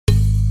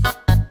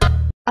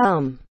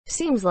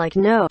Seems like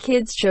no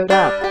kids showed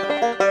up.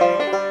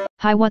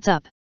 Hi, what's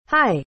up?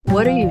 Hi,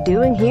 what are you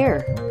doing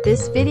here?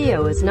 This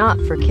video is not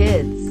for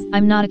kids.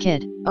 I'm not a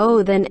kid.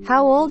 Oh, then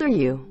how old are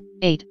you?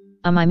 8.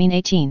 I mean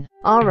 18.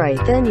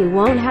 Alright, then you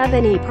won't have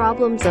any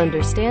problems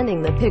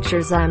understanding the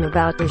pictures I'm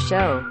about to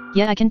show.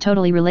 Yeah, I can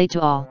totally relate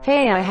to all.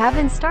 Hey, I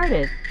haven't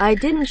started. I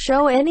didn't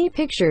show any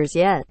pictures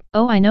yet.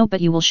 Oh, I know,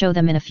 but you will show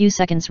them in a few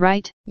seconds,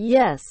 right?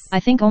 Yes. I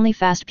think only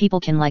fast people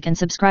can like and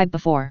subscribe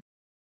before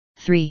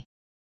 3,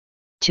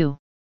 2,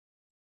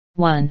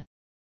 1.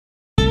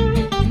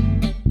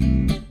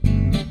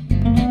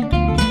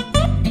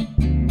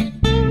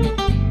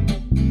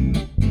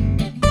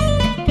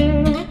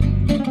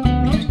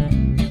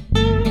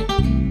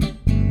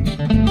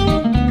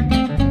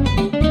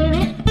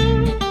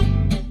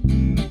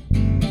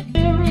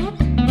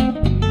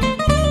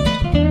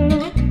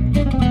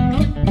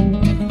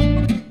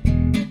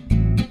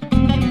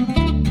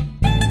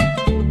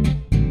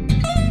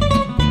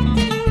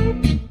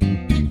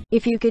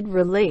 If you could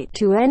relate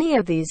to any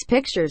of these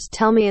pictures,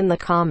 tell me in the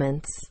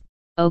comments.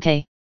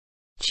 Okay.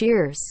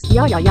 Cheers.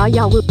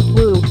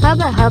 Yayayayawuwu.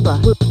 Hubba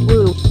hubba.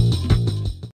 Woo.